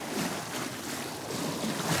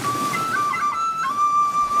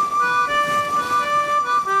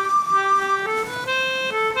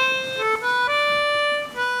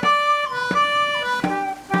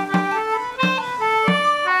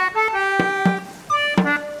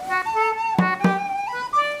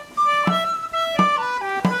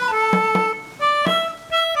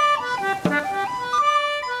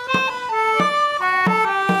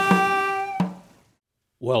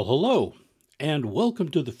Well, hello, and welcome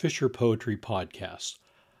to the Fisher Poetry Podcast,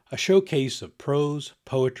 a showcase of prose,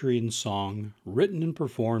 poetry, and song written and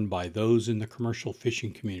performed by those in the commercial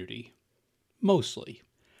fishing community. Mostly.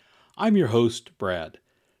 I'm your host, Brad.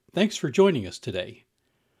 Thanks for joining us today.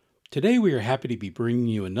 Today we are happy to be bringing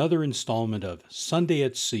you another installment of Sunday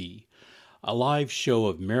at Sea, a live show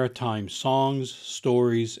of maritime songs,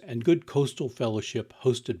 stories, and good coastal fellowship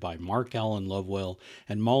hosted by Mark Allen Lovewell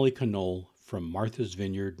and Molly Knoll from Martha's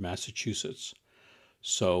Vineyard, Massachusetts.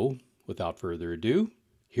 So, without further ado,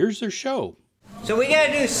 here's their show. So we got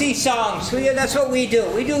to do sea songs. That's what we do.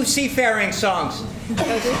 We do seafaring songs.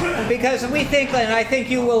 Because we think, and I think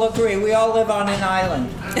you will agree, we all live on an island.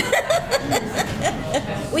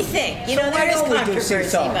 We think. There is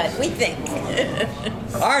controversy, but we think.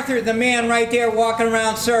 Arthur, the man right there walking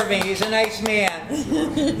around serving, he's a nice man.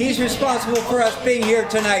 He's responsible for us being here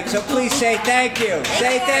tonight, so please say thank you.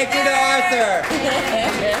 Say thank you to Arthur.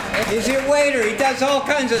 He's your waiter. He does all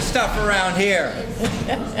kinds of stuff around here.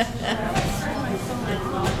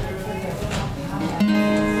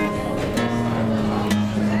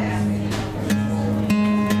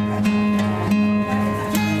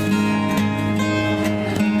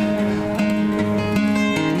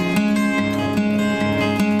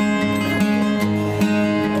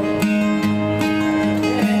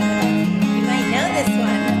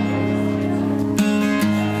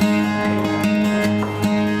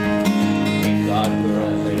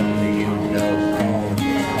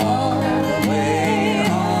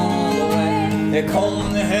 They're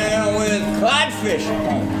combing their hair with codfish.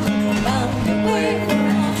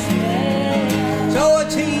 So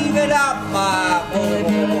let's heave it up, my boys.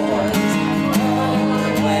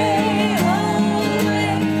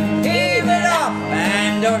 Heave it up,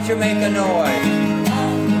 and don't you make a noise.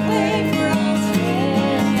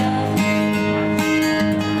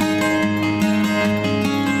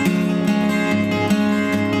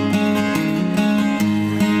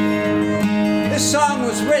 This song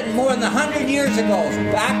was written more than 100 years ago,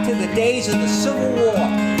 back to the days of the Civil War.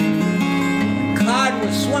 Cod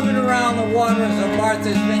was swimming around the waters of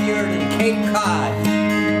Martha's Vineyard and Cape Cod.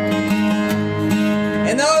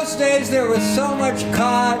 In those days there was so much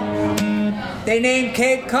cod, they named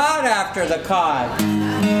Cape Cod after the cod.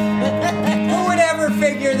 Who would ever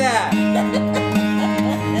figure that?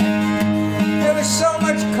 There was so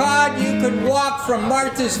much cod you could walk from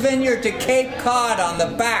Martha's Vineyard to Cape Cod on the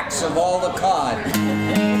backs of all the cod.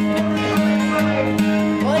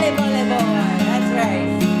 Bole, bole, boy. That's right.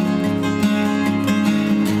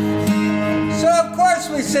 So of course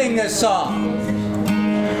we sing this song.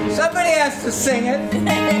 Somebody has to sing it.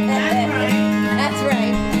 That's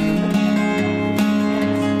right.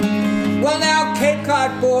 Well now, Cape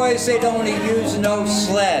Cod boys, they don't use no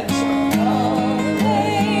sleds.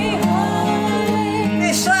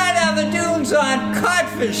 They slide down the dunes on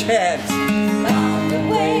codfish heads.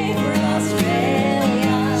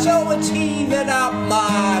 So let's heave it up,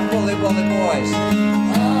 my bully boys.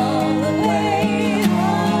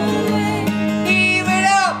 Heave it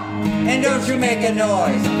up, and don't you make a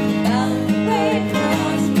noise.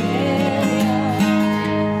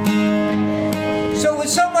 So with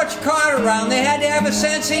so much cod around, they had to have a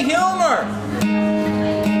sense of humor.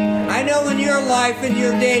 I know in your life, in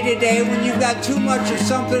your day-to-day, when you've got too much of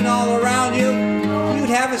something all around you, you'd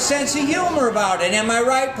have a sense of humor about it. Am I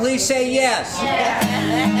right? Please say yes.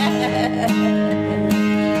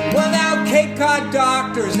 Well now, Cape Cod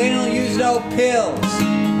doctors, they don't use no pills.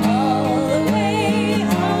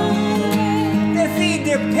 They feed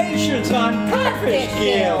their patients on codfish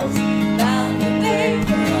gills.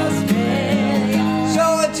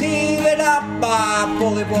 So let's heave it up, my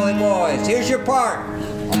bully boys. Here's your part.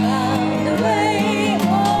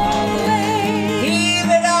 Heave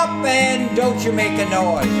it up and don't you make a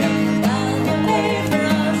noise.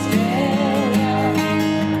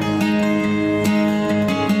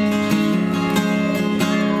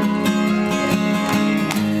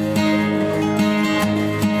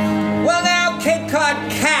 Well now, Cape Cod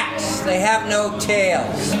cats, they have no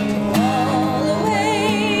tails.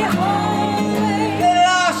 They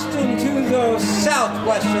lost them to those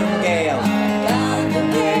southwestern gales.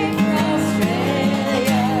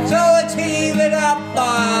 So let's heave it up,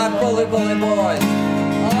 my bully boys.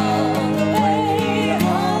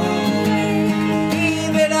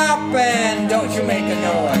 Heave it up and don't you make a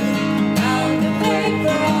noise.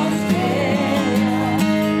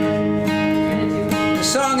 The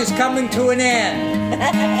song is coming to an end.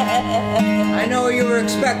 I know you were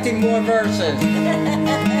expecting more verses.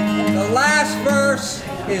 The last verse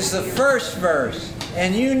is the first verse.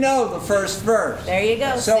 And you know the first verse. There you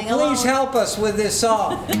go. So Sing please along. help us with this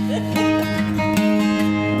song.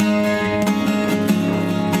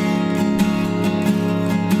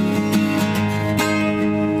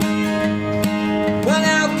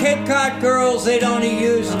 souls, they don't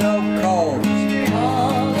use no combs.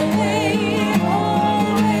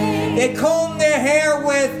 They comb their hair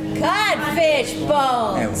with Codfish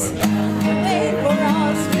bones.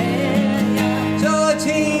 So let's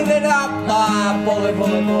heave it up, my bully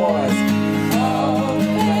boys.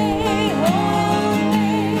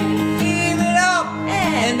 Heave it up,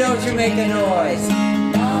 and don't you make a noise.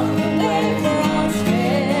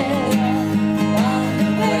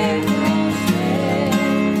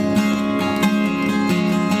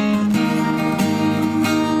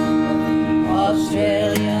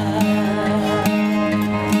 Australia.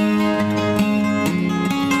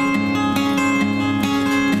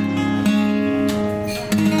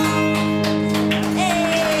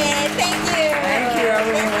 Hey, thank you. Thank you,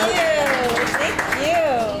 everyone. Thank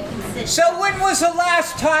you. So when was the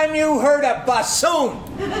last time you heard a bassoon?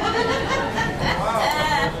 There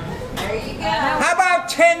you go. How about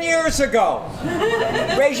 10 years ago?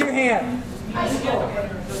 Raise your hand.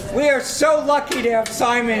 We are so lucky to have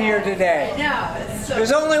Simon here today.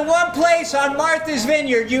 There's only one place on Martha's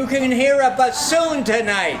Vineyard you can hear a bassoon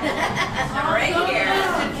tonight. Right here.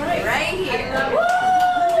 Right here.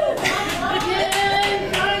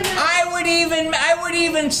 I would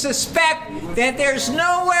even suspect that there's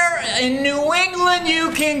nowhere in New England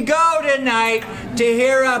you can go tonight to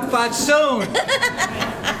hear a bassoon.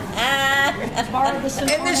 And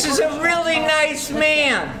this is a really nice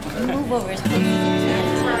man. Move over.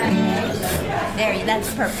 There,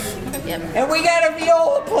 that's perfect. Yep. And we got a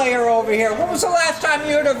viola player over here. When was the last time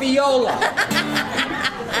you heard a viola?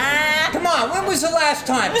 Come on, when was the last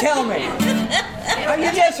time? Tell me. Oh,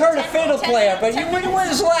 you just heard a fiddle player, but when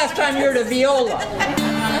was the last time you heard a viola?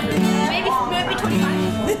 Maybe 25.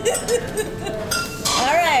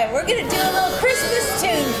 All right, we're going to do a little Christmas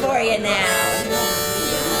tune for you now.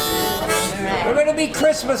 All right. We're going to be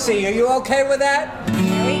Christmassy. Are you okay with that?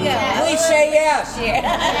 Here we go. Please say yes.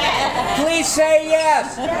 Please say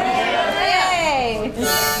yes. Yay!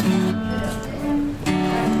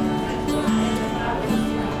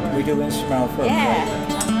 We do instrumental first, right? Yeah.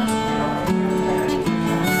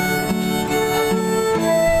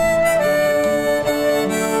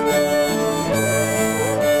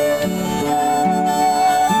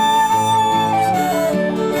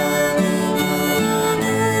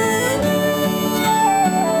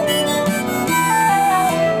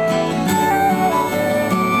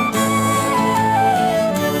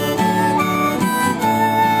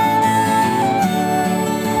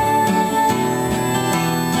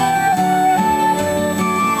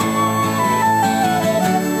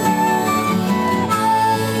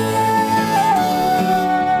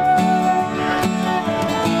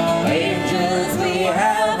 Angels we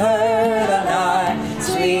have heard on high,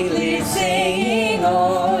 sweetly singing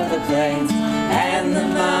o'er the plains, and the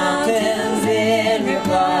mountains in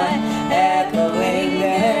reply, echoing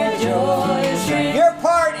their joyous strain. Your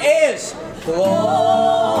part is Gloria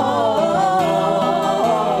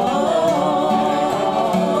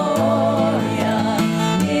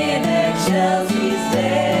in excelsis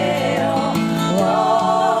Deo.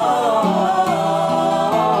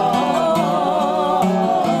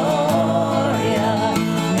 Gloria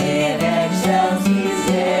in excelsis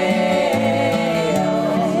Deo.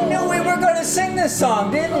 You knew we were going to sing this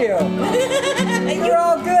song, didn't you? You're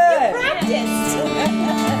all good. Practice.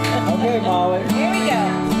 Okay, Molly. Here we go.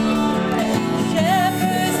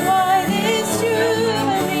 Shepherds, why this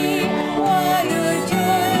jubilee? Why your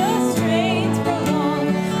joyous strains prolong?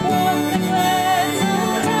 What the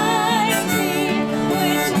gladsome tidings be,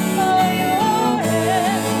 which is by your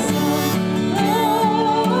heavenly song?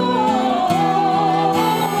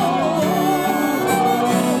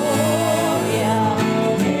 Gloria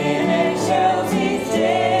in excelsis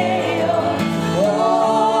Deo.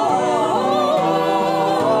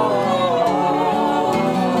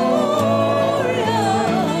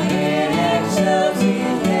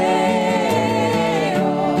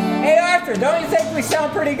 Hey Arthur, don't you think we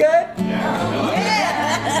sound pretty good?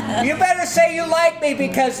 Yeah. You better say you like me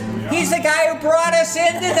because he's the guy who brought us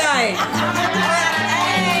in tonight.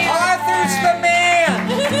 Arthur's the man.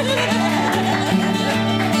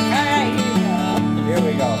 Here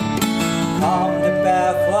we go. Come to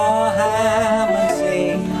Bethlehem and see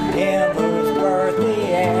him whose birth the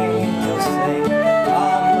angels sing.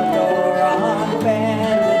 Come adore on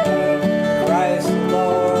bended knee, Christ the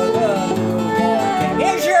Lord, the newborn King.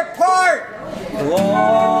 Here's your part.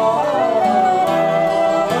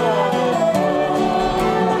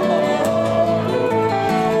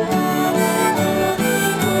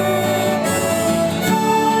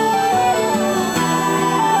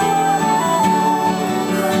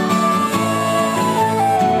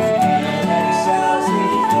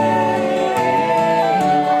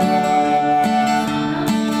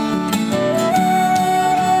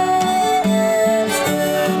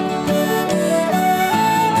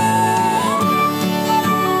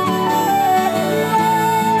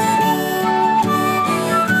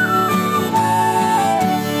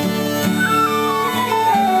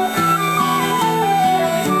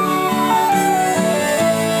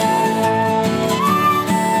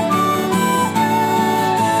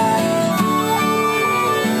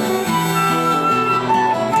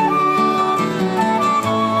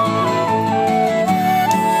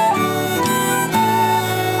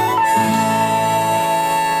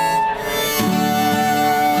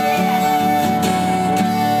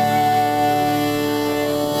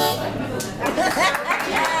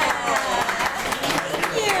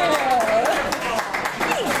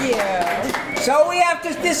 have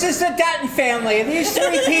to, this is the Dutton family. These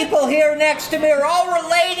three people here next to me are all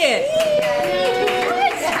related.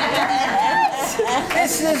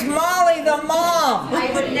 This is Molly, the mom. I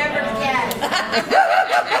would never guess.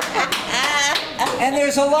 And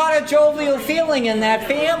there's a lot of jovial feeling in that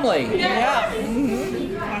family. Yeah.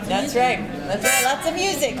 That's right. That's right. Lots of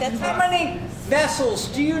music. That's How many vessels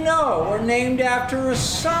do you know were named after a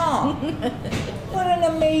song? What an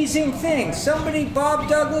amazing thing. Somebody, Bob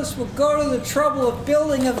Douglas, would go to the trouble of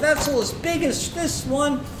building a vessel as big as this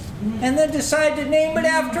one and then decide to name it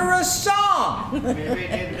after a song.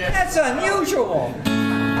 That's unusual.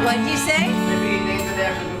 What'd you say? Maybe he named it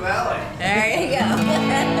after the valley. There you go.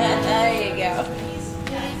 There you go.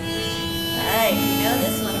 All right. You know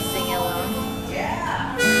this one. Sing along.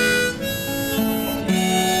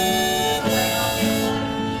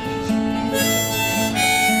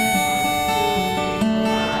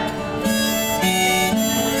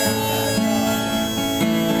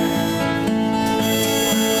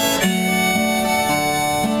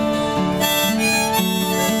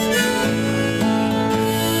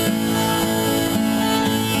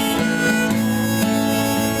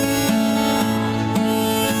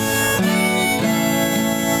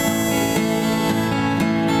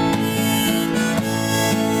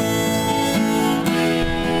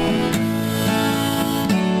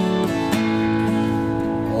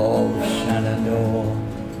 Oh, Shenandoah,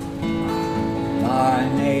 my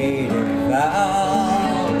native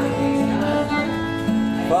valley,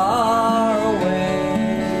 far away.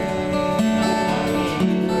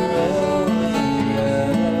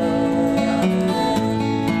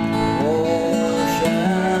 Oh,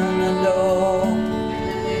 Shenandoah,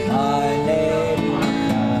 my native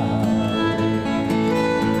valley,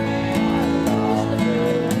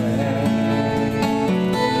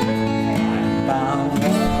 bound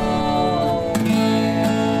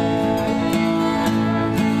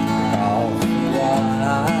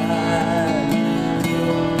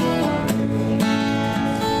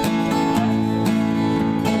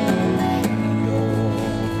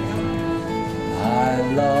I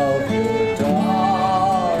love your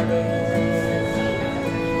daughter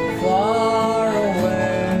far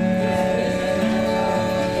away.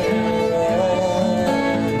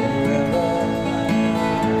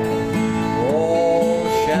 Oh,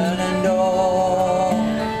 Shenandoah,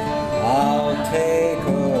 I'll take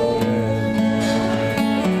her with me.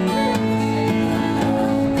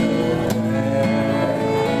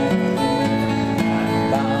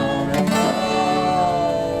 Bound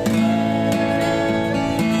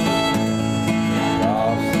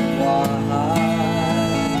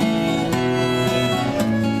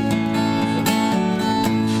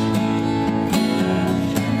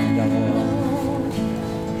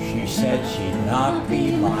she said she'd not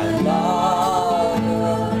be my lover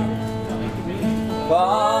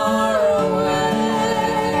far away.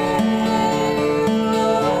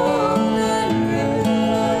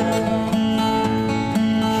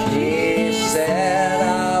 She said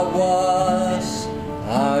I was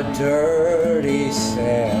a dirty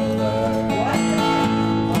sailor.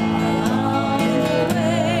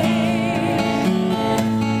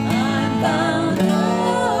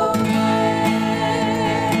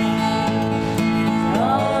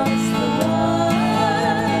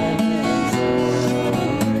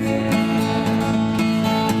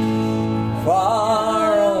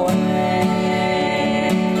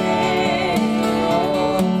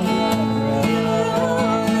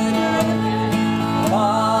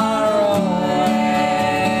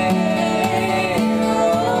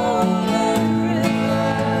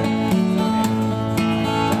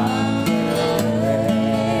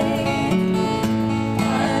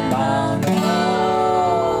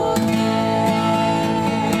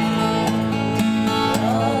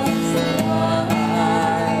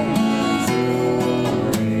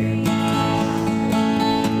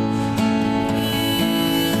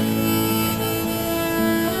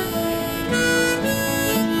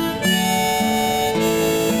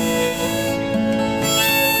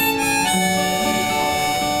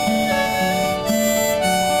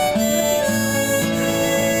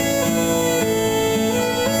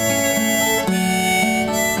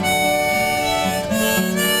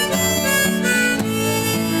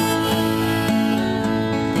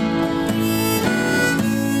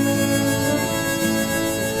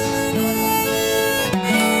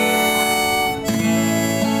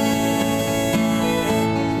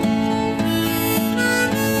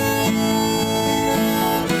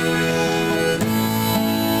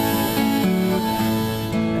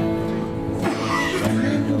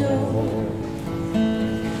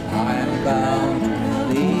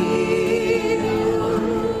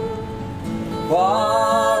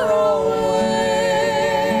 far away,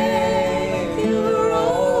 the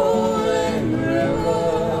rolling river,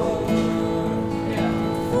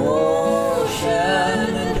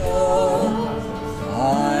 ocean adore,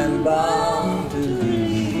 I'm bound to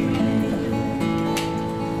leave.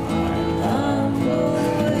 I'm bound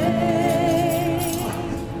away.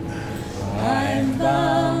 I'm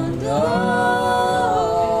bound away.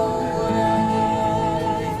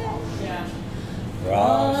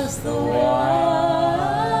 Across the wide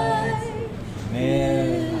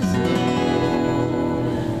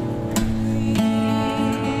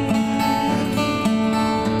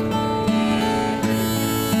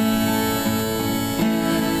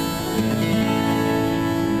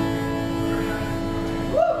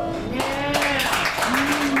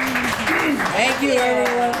Thank you,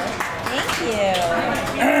 everyone. Thank you.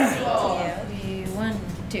 Thank you. 1,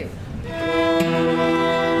 2.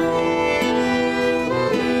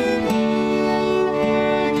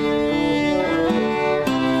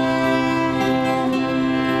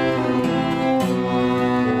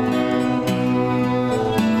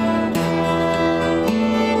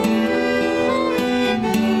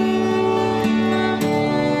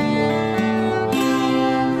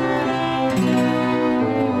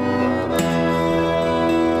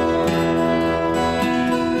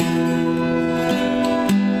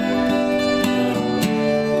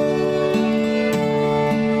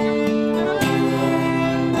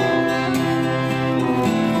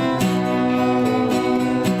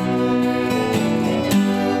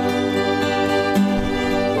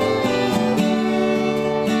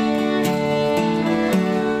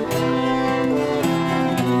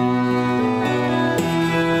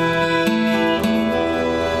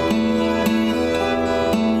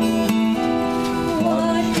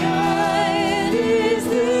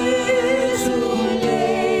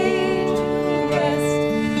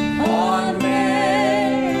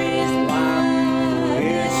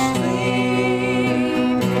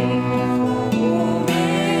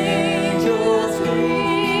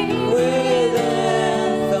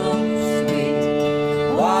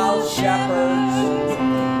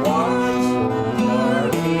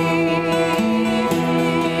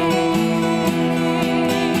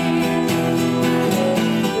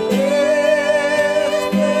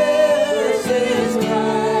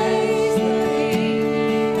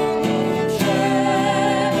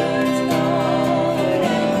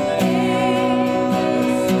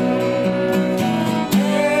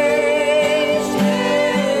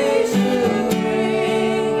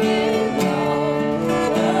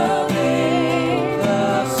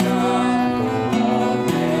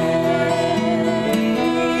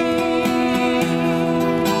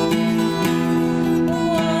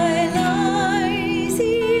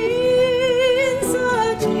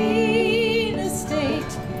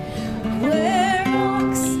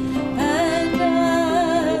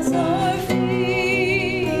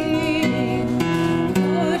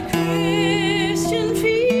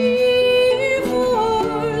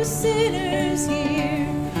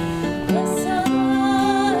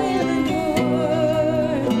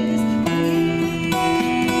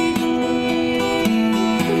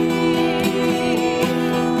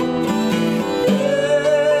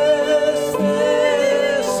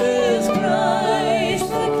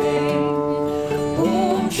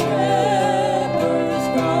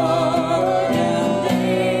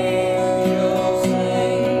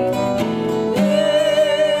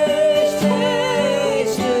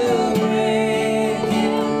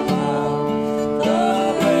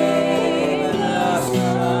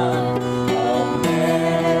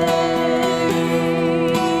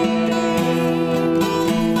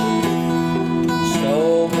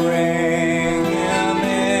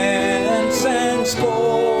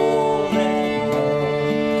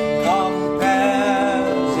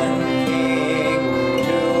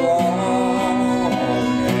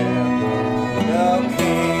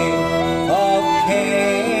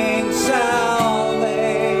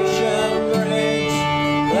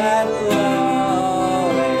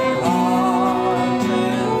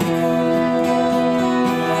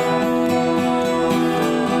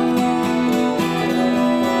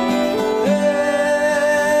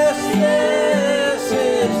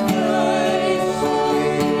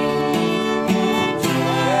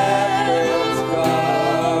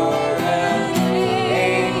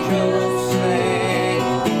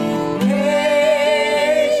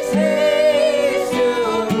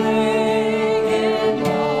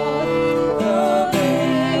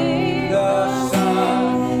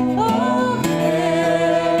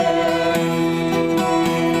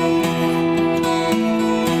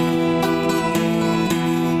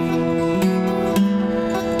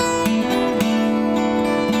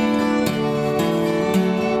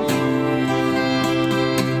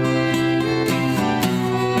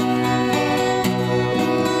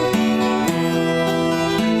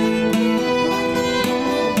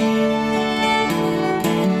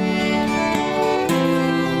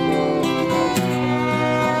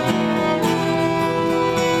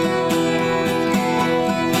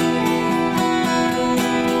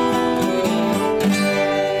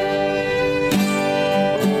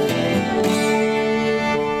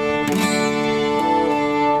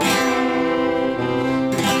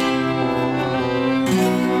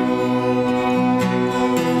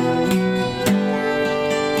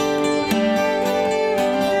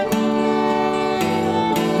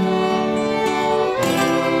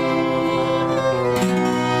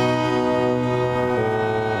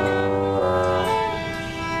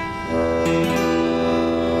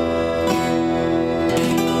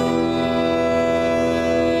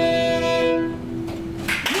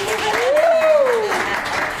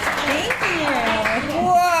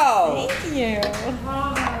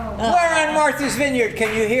 Martha's Vineyard,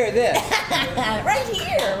 can you hear this? Right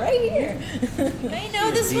here, right here. I know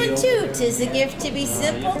this one too. 'Tis a gift to be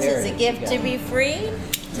simple, 'tis a gift to be free,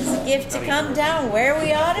 'tis a gift to come down where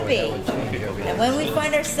we ought to be. And when we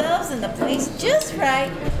find ourselves in the place just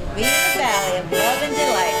right, we in the valley of love and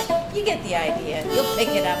delight. You get the idea. You'll pick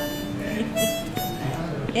it up.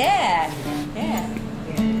 Yeah, yeah.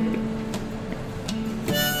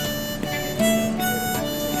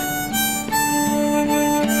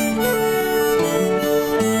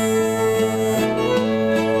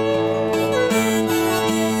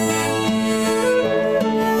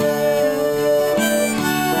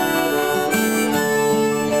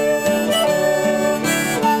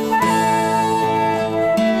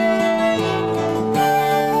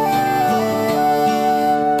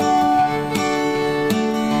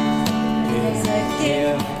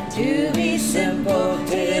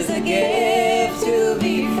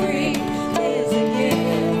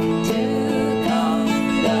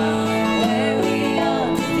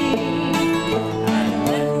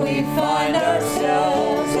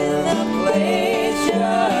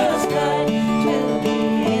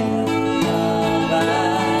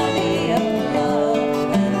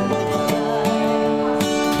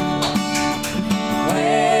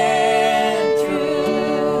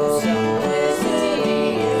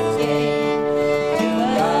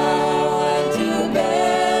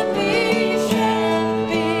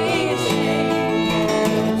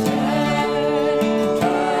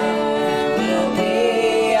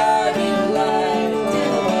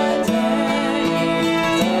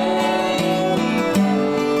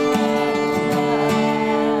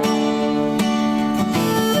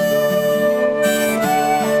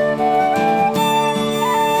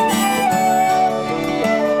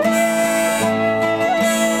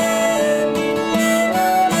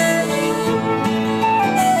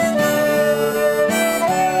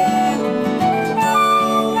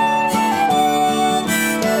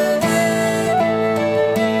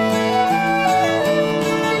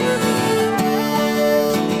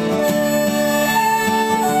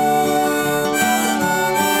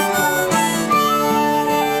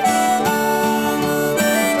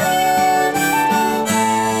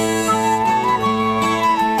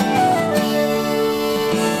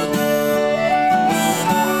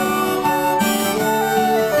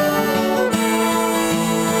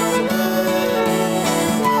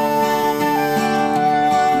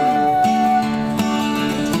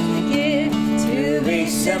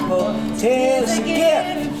 Tis a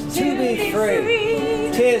gift to be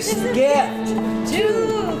free. Tis a gift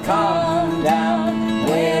to come down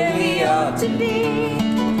where we ought to be.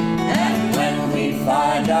 And when we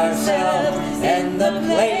find ourselves in the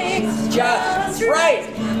place just right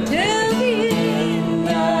to be in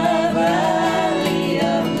the valley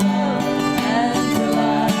of love and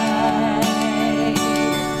delight,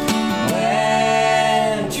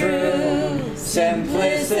 when true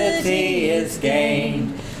simplicity is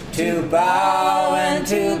gained, to bow and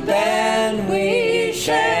to bend we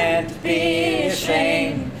shan't be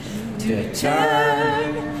ashamed. To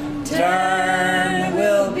turn, turn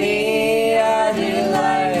will be our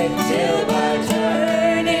delight, till by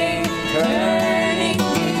turning, turning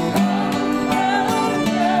we come round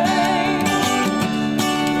right.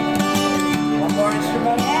 One more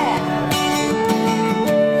instrument?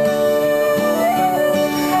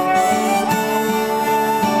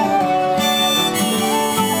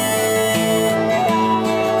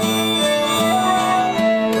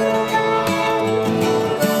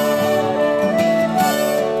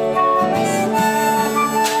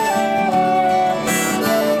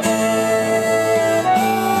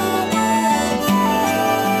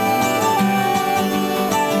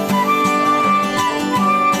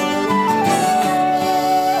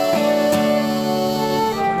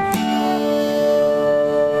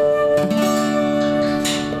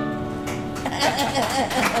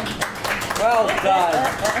 Well done.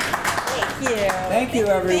 Thank you. Thank you,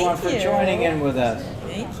 everyone, for joining in with us.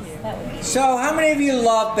 Thank you. So, how many of you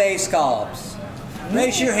love bass scallops?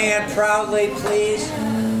 Raise your hand proudly, please.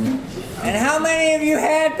 And how many of you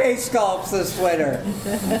had bass scallops this winter?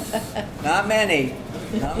 Not many.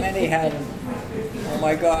 Not many had them. Oh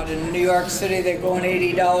my God, in New York City they're going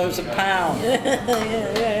 $80 a pound.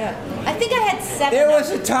 Yeah. I think I had 7. There was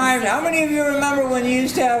a time, how many of you remember when you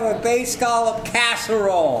used to have a bass scallop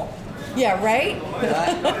casserole? Yeah, right?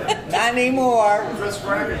 Not anymore.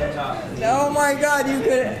 Oh my God, you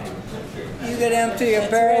could empty a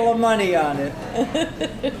barrel of money on it.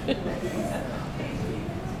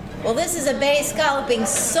 Well, this is a bass scalloping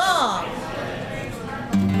song.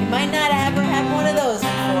 You might not ever have one of those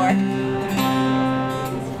before.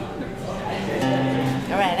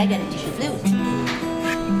 All right, I gotta do the flute.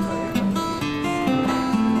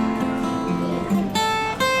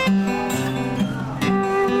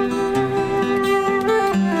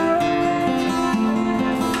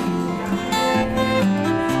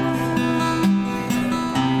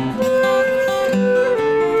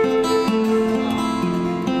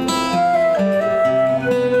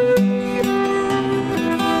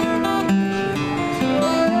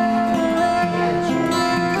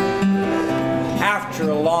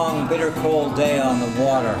 long, bitter cold day on the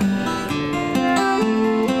water.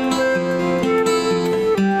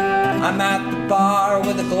 I'm at the bar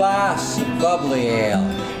with a glass of bubbly ale,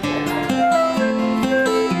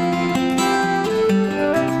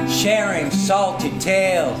 sharing salty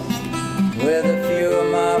tales with a few of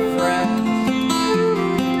my friends.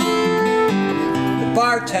 The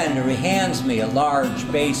bartender, he hands me a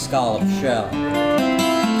large bay scallop shell.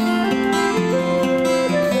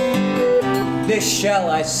 This shell,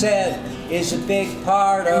 I said, is a big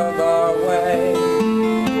part of our way.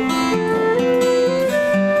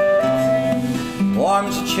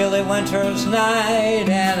 Warms a chilly winter's night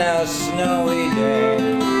and a snowy day.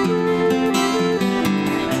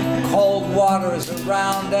 Cold waters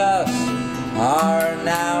around us are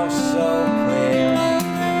now so clear.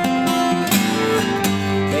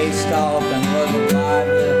 Bay scallop and was a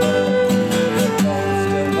livelihood for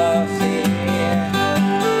most of us here.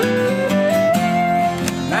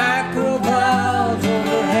 Mackerel clouds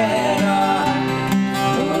overhead are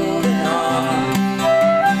moving on.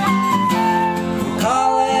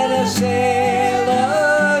 Call it a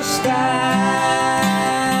sailor's sky,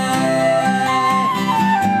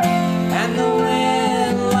 and the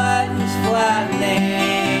wind lightens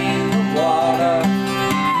flattening the water,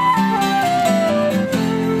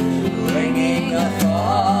 bringing a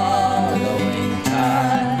following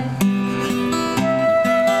tide.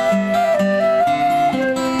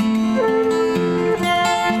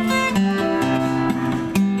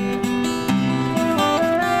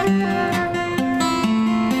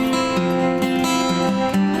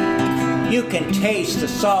 You can taste the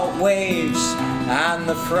salt waves and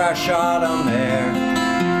the fresh autumn air.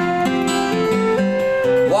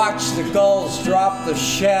 Watch the gulls drop the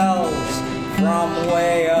shells from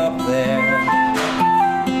way up there.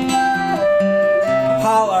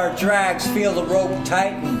 Haul our drags, feel the rope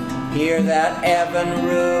tighten, hear that ebb and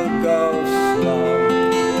rude go slow.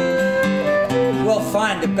 We'll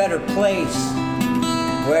find a better place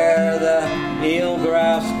where the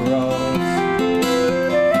eelgrass grows.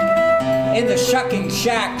 In the shucking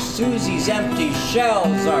shack, Susie's empty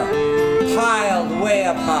shells are piled way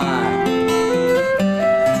up high.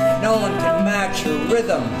 No one can match her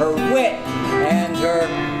rhythm, her wit, and her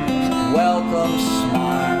welcome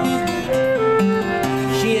smile.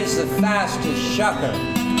 She is the fastest shucker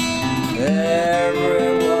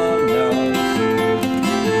everyone knows.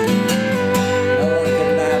 No one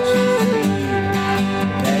can match the speed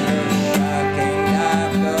that her shucking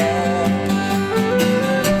knife goes.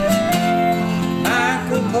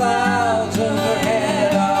 Mackerel clouds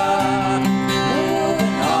overhead are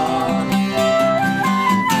moving on.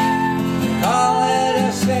 Call it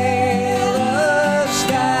a sailor's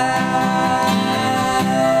sky,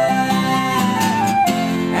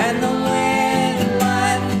 and the wind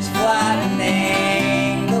lightens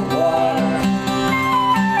flattening the water,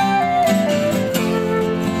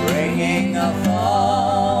 bringing a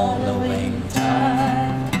following tide.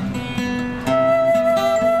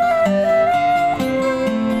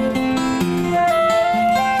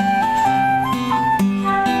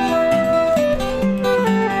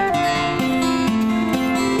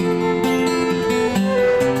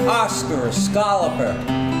 Oscar, a scalloper,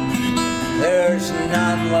 there's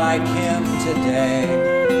none like him today.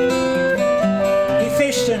 He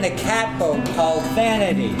fished in a catboat called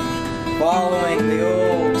Vanity, following the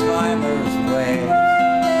old-timers' ways,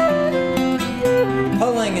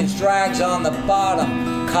 pulling his drags on the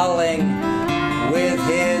bottom, culling with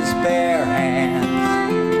his bare hands.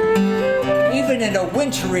 Even in a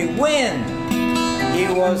wintry wind, he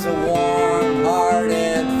was a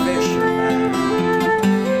warm-hearted fisherman.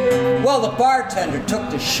 Well, the bartender took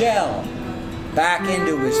the shell back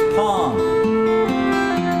into his palm,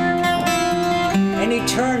 and he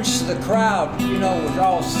turns to the crowd, you know, we're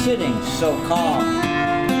all sitting so calm.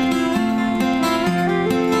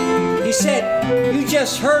 He said, "You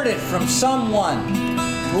just heard it from someone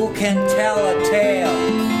who can tell a tale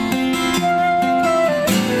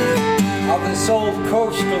of this old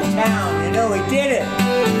coastal town. You know, he did it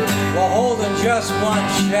while holding just one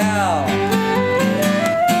shell.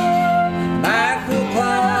 Mackerel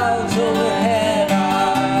clouds overhead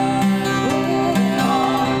are moving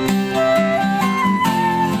on.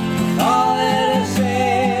 Call it a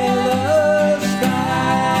sailor's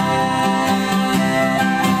sky,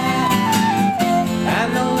 and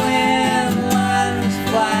the wind lines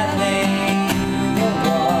flattening the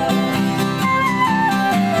water,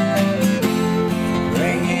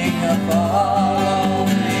 bringing a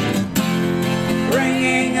following,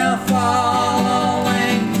 bringing a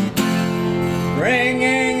following, bring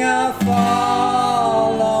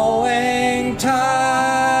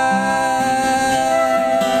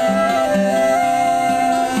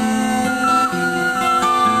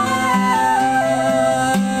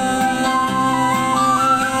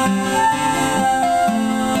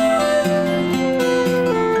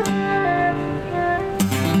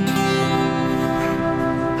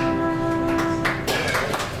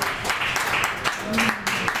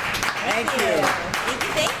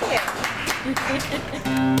It's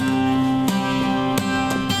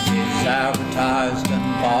advertised in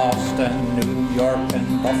Boston, New York,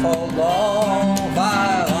 and Buffalo.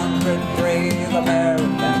 500 brave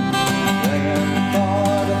Americans. Where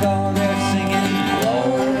for to go, they're singing. Blow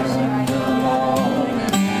the horn,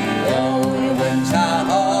 blow the winds high,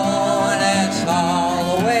 and it's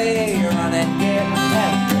all the way you're running, get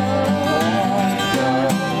that horn.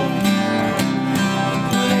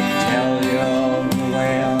 They tell you the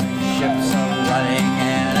whaling ships are running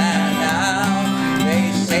in and out. They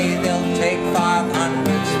say they'll take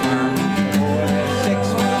 500 sperm. 6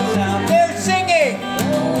 miles out, they're singing.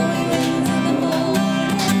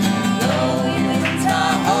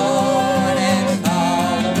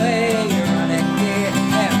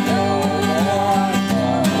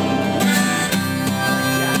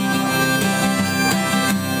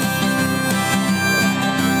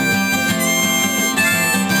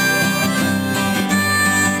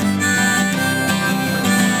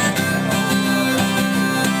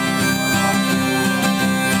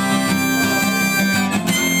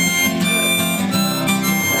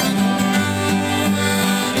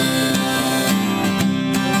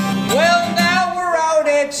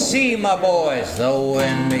 See, my boys, the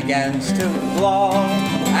wind begins to blow,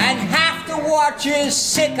 and half the watch is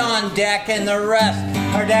sick on deck, and the rest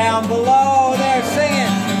are down below. They're singing.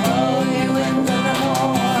 Blow your winds on the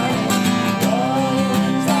horn, blow your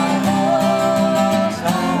winds on the horn,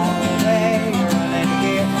 all the way you're running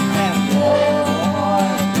here, and blow,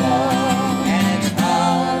 and it's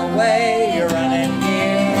all the way you're running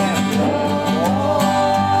here, and blow.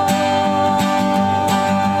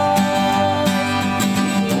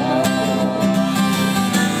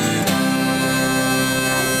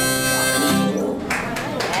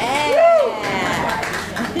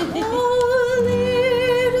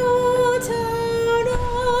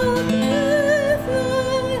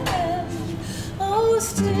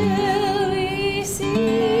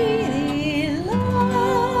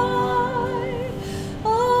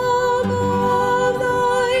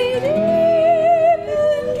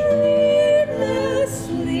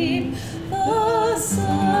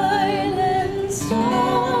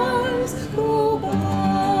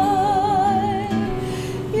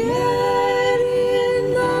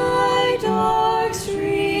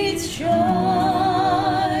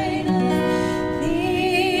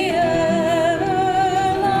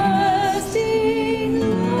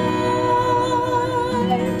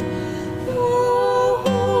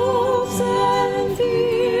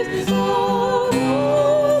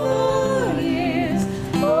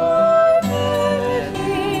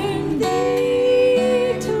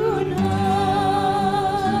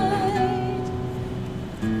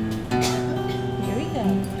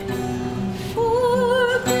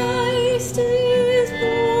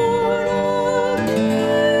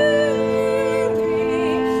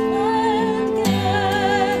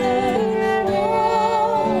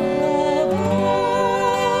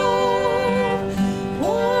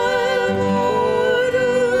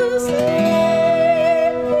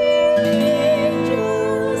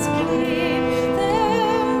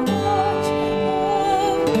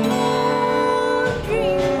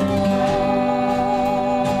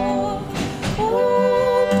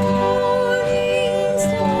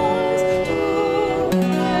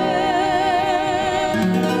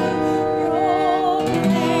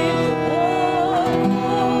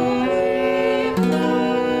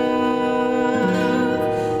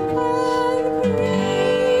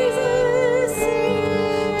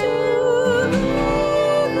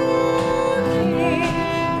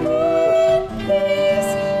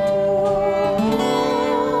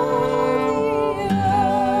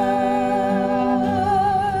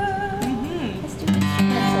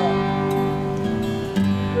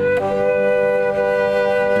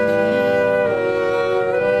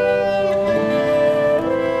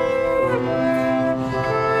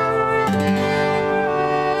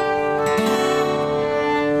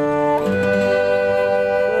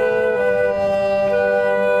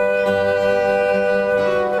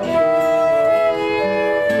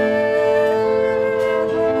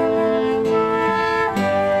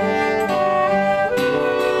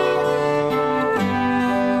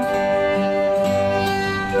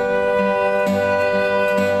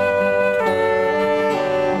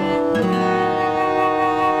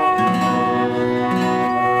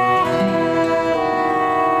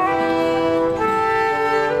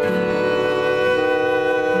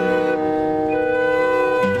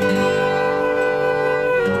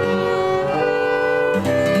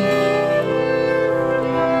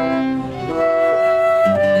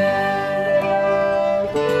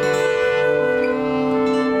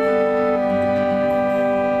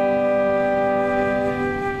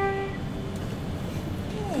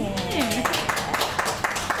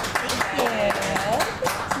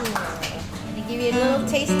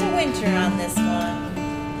 pressure on this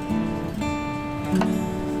one.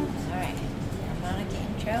 All right, harmonic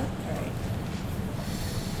intro. All right.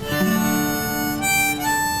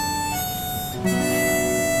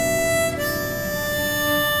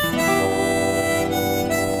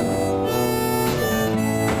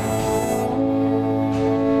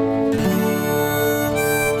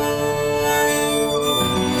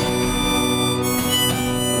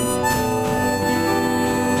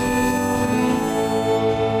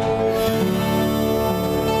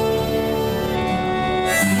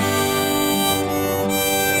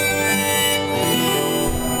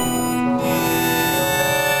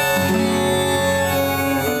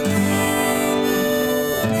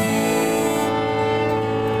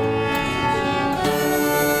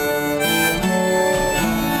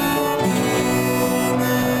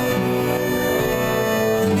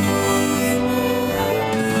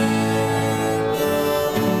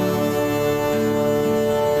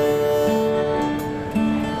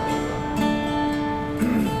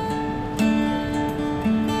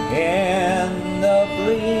 In the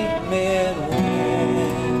bleak midwinter,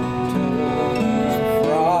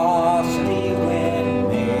 frosty wind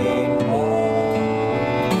made moan.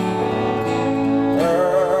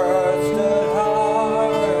 Earth stood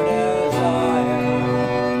hard as iron,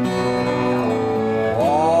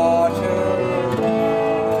 water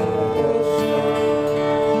like a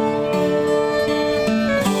stone.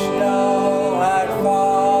 Snow had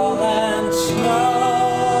fallen,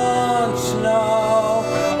 snow on snow.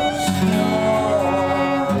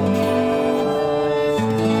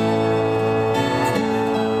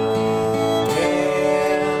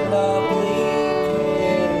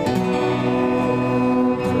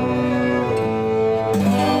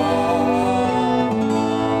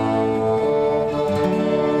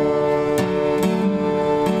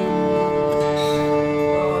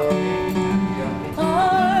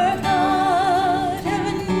 Our God,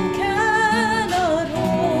 heaven cannot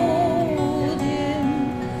hold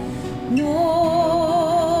him,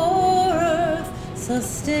 nor earth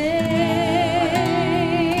sustain.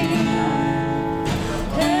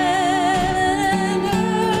 Heaven and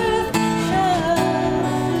earth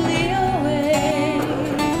shall flee away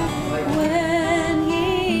when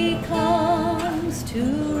he comes to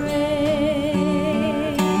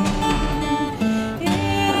reign.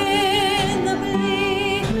 In the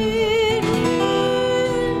bleak midwinter,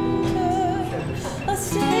 a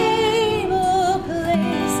stable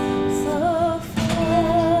place sufficed.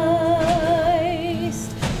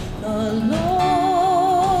 The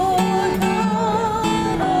Lord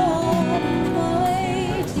God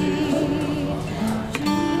Almighty,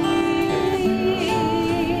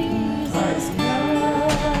 Jesus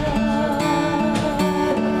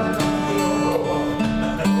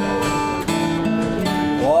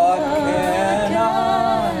What can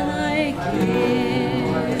I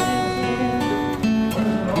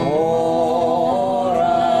pour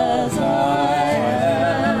as I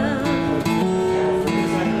am?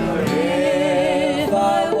 If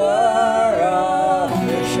I were a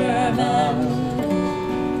fisherman,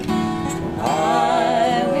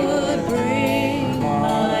 I would bring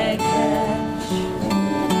my catch.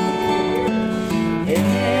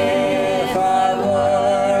 If I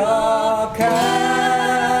were a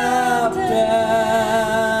captain,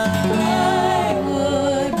 I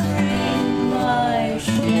would bring my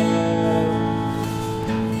ship.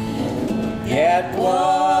 Yet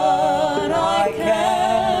what I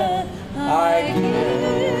can, I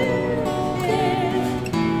give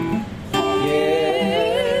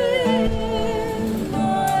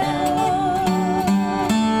my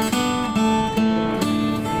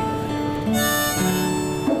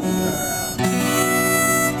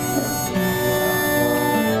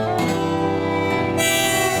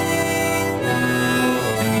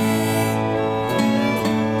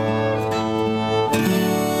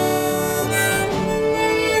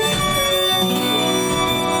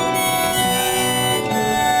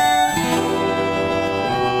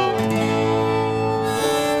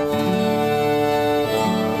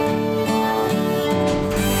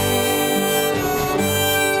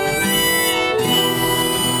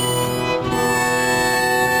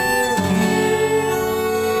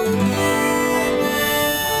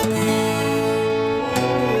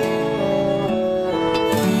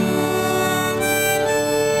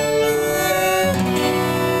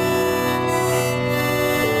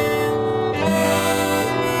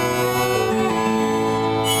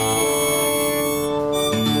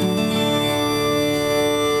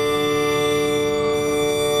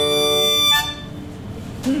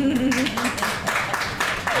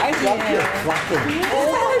I love your plucking.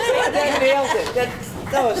 That nails it. That's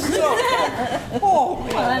That was so good. Oh,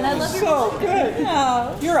 man, that was so good.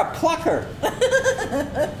 Oh. You're a plucker.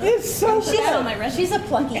 It's so good. She's a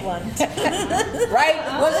plucky one. Right?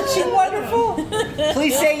 Wasn't she wonderful?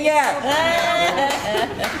 Please say yes.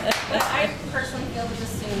 I personally feel that the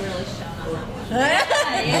singing really shone on that one.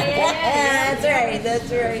 Yeah. That's right.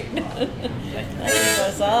 That's right. It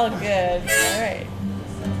was all good. All right.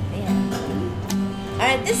 Yeah. All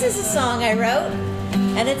right. This is a song I wrote,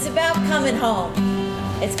 and it's about coming home.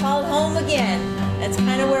 It's called Home Again. That's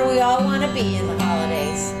kind of where we all want to be in the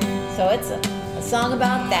holidays. So it's a song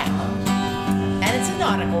about that. And it's a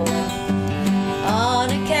nautical one. On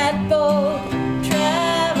a catboat,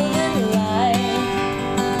 traveling light.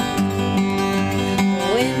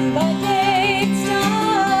 Wind by day,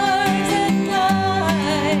 stars at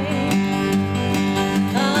night.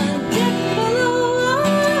 On deck below,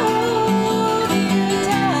 hold you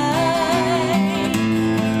tight.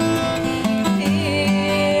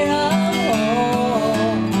 Here I'm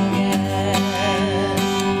home again.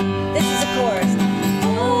 This is a chorus.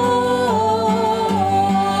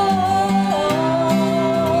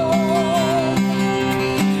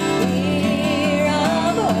 Here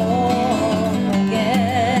I'm home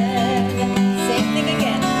again. Same thing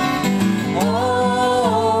again.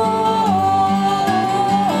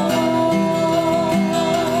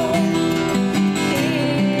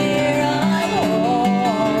 Here I'm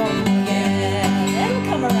home again. It'll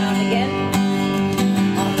come around again.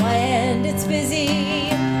 On land it's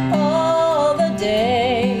busy all the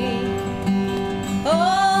day.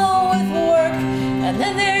 Oh, with work, and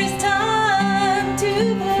then there's time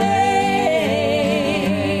to play.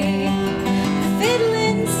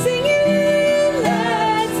 Fiddling, singing,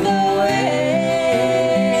 that's the way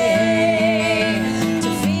to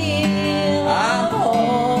feel I'm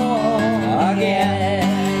home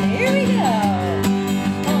again. Here we go.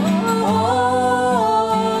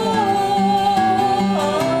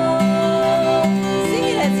 Sing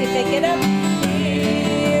it as you pick it up.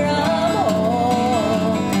 Here I'm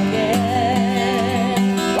home again.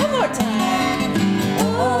 One more time.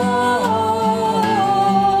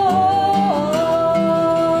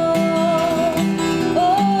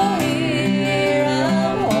 Oh, here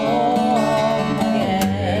I'm home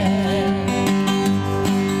again.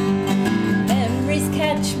 Memories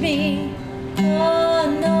catch me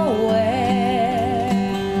unaware.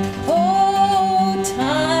 Oh,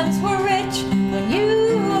 times were rich when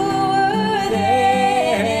you were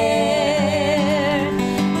there.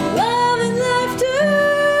 Love and laughter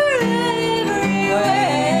everywhere.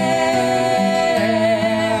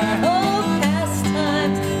 Oh, past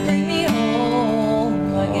times bring me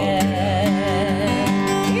home again.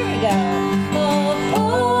 Here we go. Oh,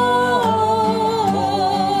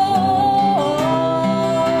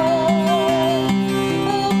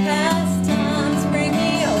 past times bring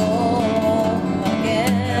me home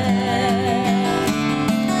again.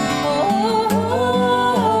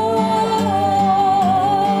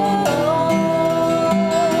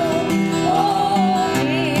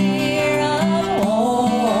 Here I'm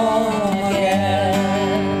home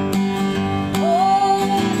again. Oh,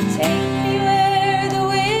 take me where the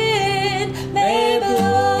wind may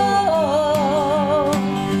blow.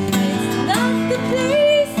 It's not the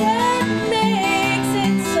place that makes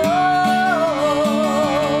it so.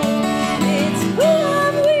 It's who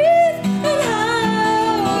I'm with and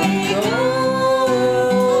how we go.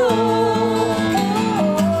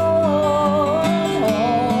 I'm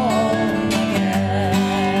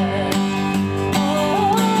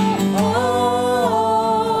home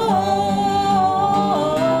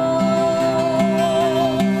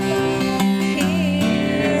again.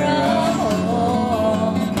 Here I'm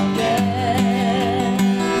home again.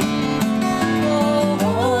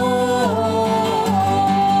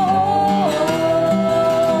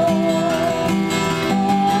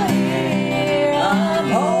 Here I'm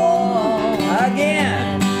home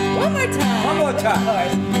Again. One more time. One more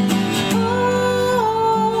time.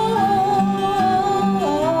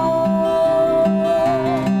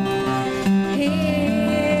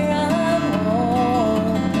 Here I'm home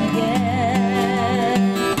again.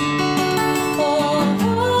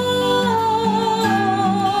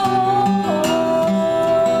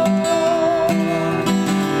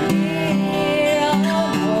 Here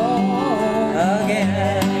I'm home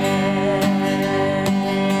Again.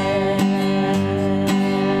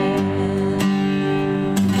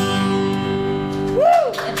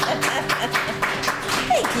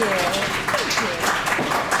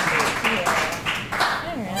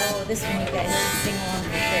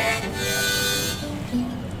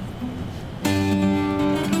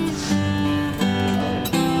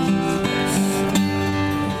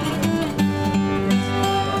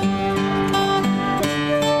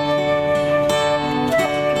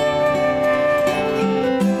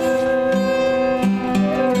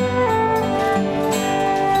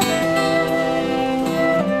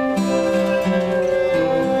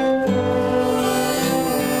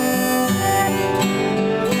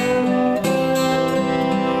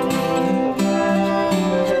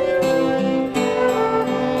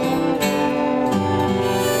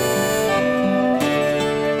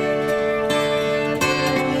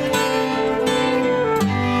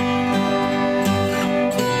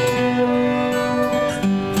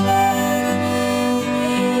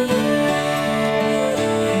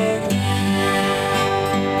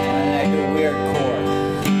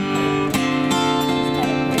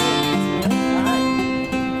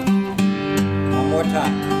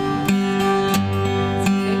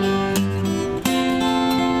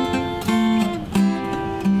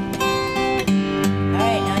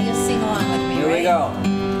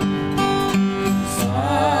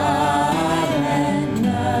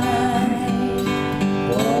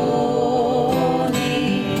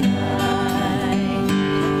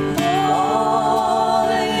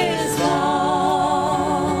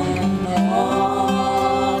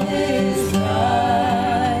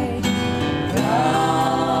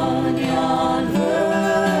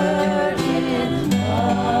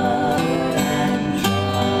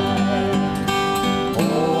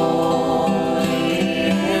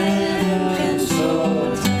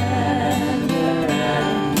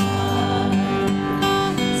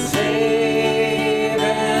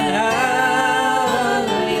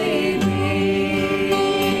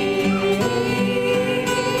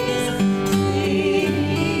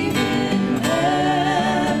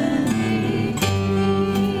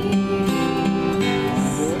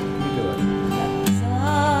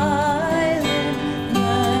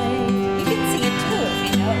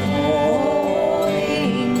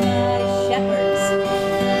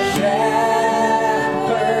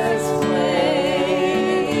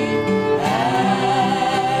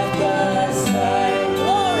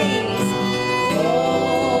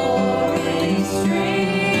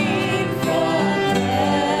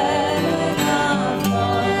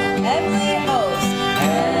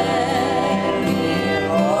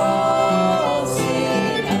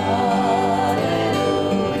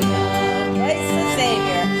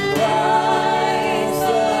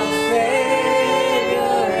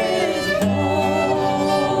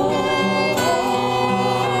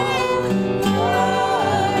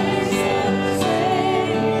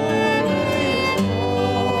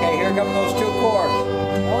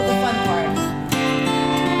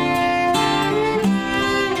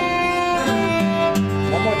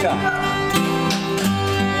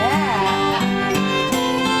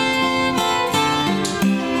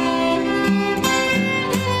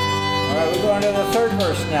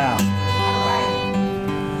 verse now.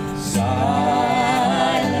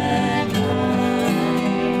 Silent night,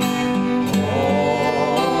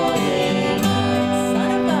 holy night,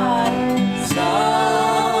 Son of God,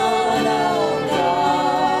 Son of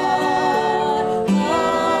God,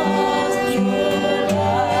 most pure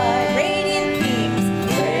light, radiant beams,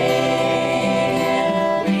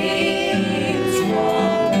 radiant beams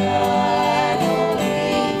from thy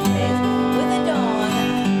holy face, with the dawn,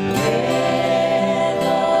 with the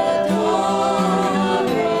dawn of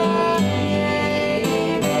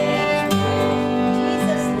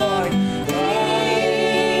Jesus Lord,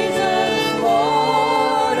 Jesus,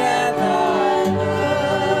 Lord, and thy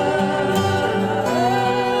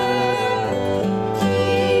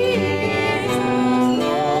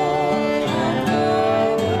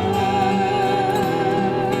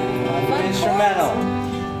instrumental.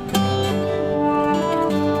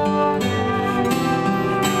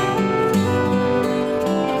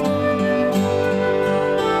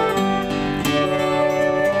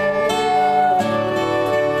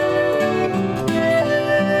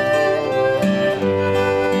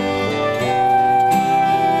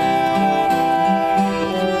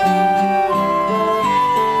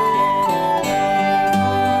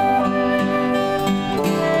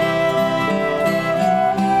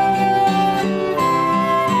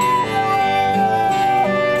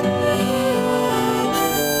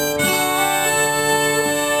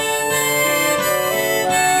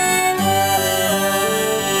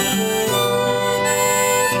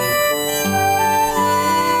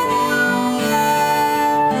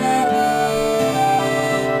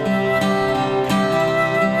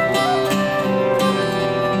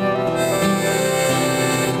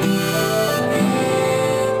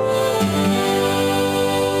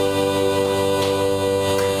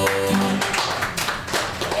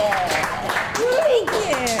 thank you.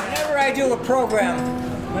 Whenever I do a program,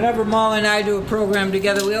 whenever Molly and I do a program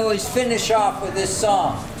together, we always finish off with this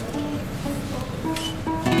song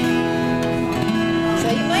So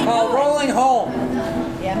you might called know Rolling Home.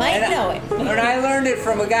 it. You might know it. And I learned it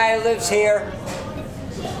from a guy who lives here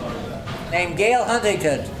named Gail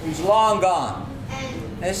Huntington, who's long gone.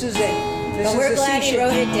 This is it. But we're glad he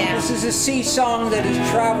wrote it down. This is a sea song that has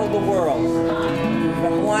traveled the world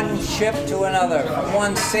from one ship to another, from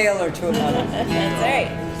one sailor to another. That's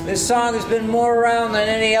right. This song has been more around than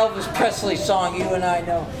any Elvis Presley song you and I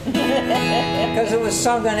know. Because it was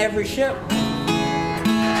sung on every ship.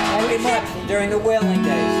 Pretty much during the whaling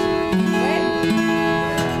days.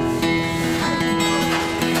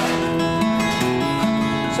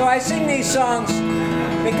 So I sing these songs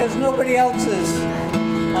because nobody else is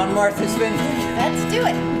on Martha's Vineyard. Let's do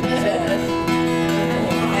it.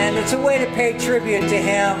 And it's a way to pay tribute to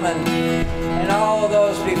him and all of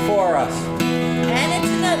those before us. And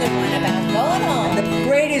it's another one about going home. The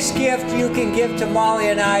greatest gift you can give to Molly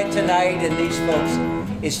and I tonight and these folks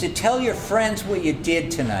is to tell your friends what you did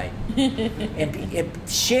tonight. and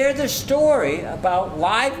share the story about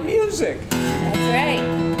live music. That's right.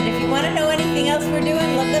 And if you want to know anything else we're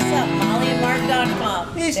doing, look us up,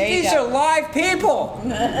 mollyandmark.com. These There you are go. live people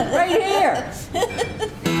right here.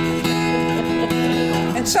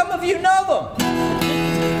 And some of you know them.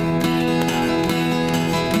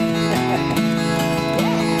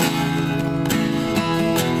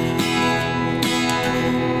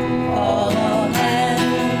 All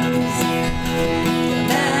hands to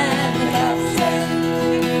man without sin.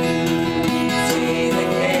 See the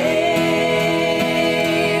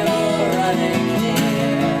cable running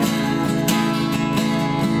near.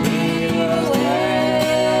 We will wait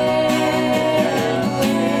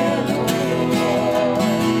with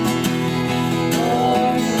the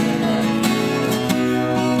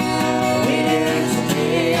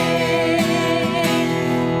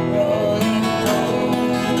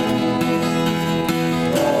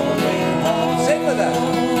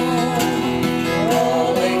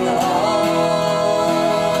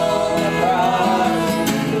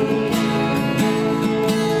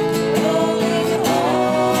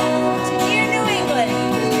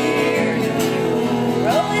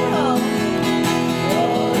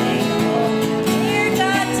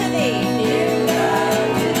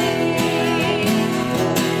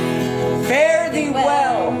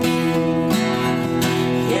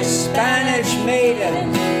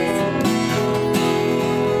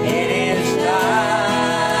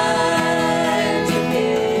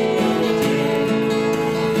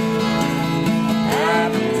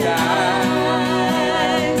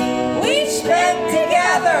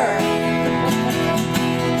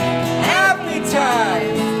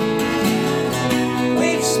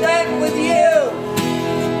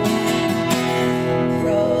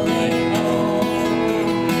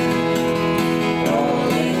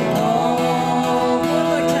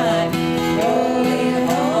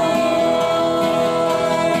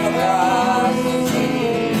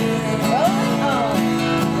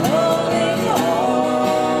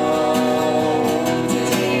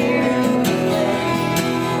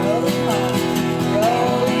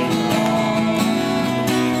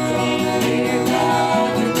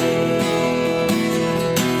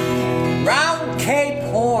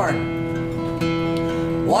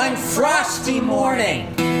frosty morning,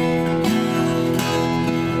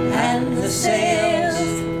 and the sails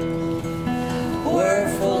were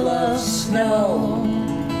full of snow.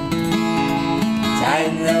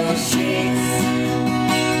 Tighten those sheets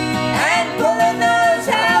and pull in those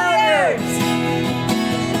halyards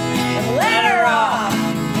and let her off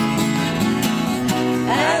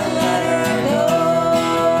and let her go.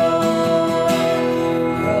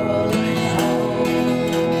 Rolling home, rolling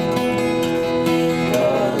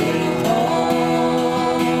home,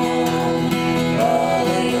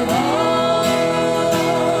 rolling home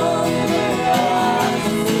across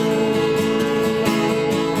the sea.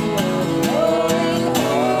 Rolling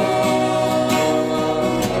home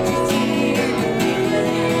to dear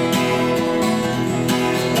Greenland.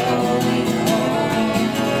 Rolling home.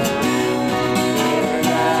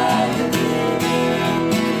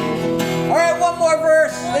 All right, one more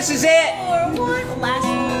verse. This is it. Or one last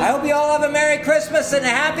one. I hope you all have a Merry Christmas and a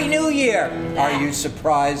Happy New Year. Are you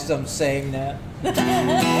surprised I'm saying that? Good.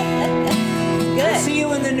 See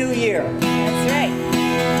you in the new year. That's right.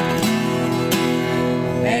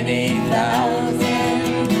 Many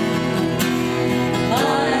thousand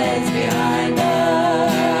miles behind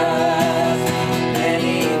us.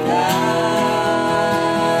 Many thousand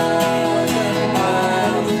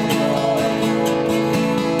miles to go.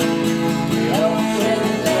 The ocean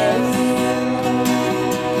lifts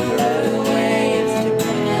through the waves to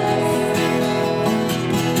bring us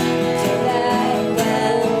to that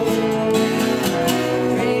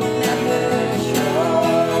well-remembered shore.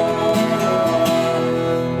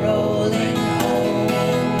 Rolling home, rolling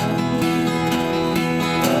home,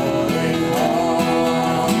 rolling home across the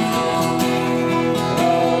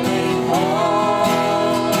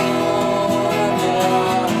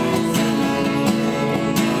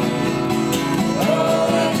sea.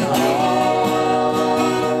 Rolling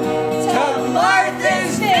home to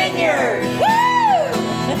Martha's Vineyard.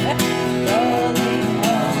 Rolling home,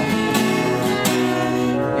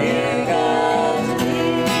 dear God to thee.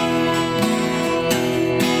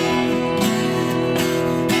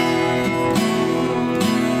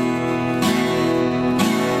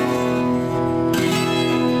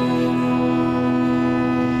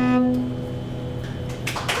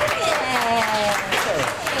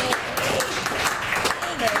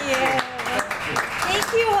 Thank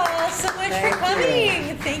you all so much Thank for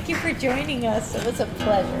coming. Thank you for joining us. It was a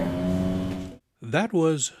pleasure. That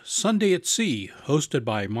was Sunday at Sea, hosted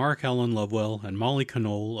by Mark Allen Lovewell and Molly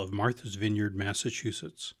Knoll of Martha's Vineyard,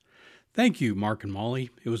 Massachusetts. Thank you, Mark and Molly.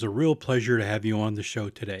 It was a real pleasure to have you on the show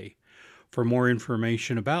today. For more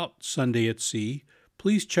information about Sunday at Sea,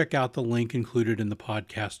 please check out the link included in the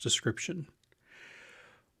podcast description.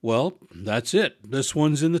 Well, that's it. This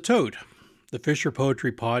one's in the tote. The Fisher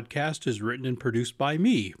Poetry Podcast is written and produced by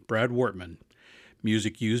me, Brad Wortman.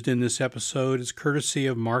 Music used in this episode is courtesy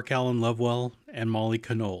of Mark Allen Lovewell and Molly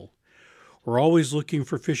Knoll. We're always looking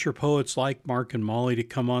for Fisher poets like Mark and Molly to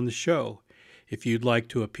come on the show. If you'd like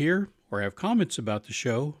to appear or have comments about the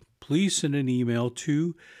show, please send an email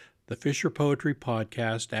to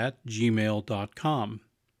thefisherpoetrypodcast@gmail.com.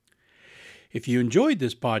 If you enjoyed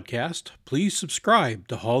this podcast, please subscribe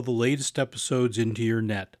to haul the latest episodes into your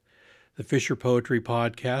net. The Fisher Poetry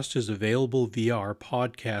Podcast is available via our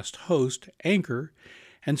podcast host, Anchor,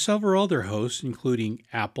 and several other hosts, including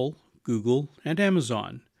Apple, Google, and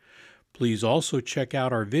Amazon. Please also check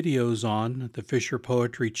out our videos on the Fisher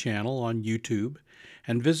Poetry channel on YouTube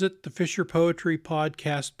and visit the Fisher Poetry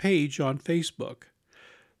Podcast page on Facebook.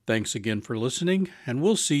 Thanks again for listening, and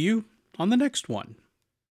we'll see you on the next one.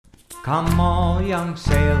 Come all young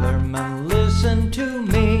sailormen, listen to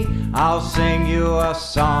me. I'll sing you a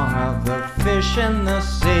song of the fish in the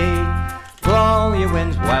sea. Blow, ye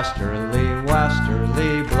winds, westerly,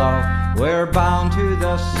 westerly blow. We're bound to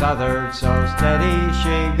the southward, so steady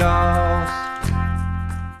she goes.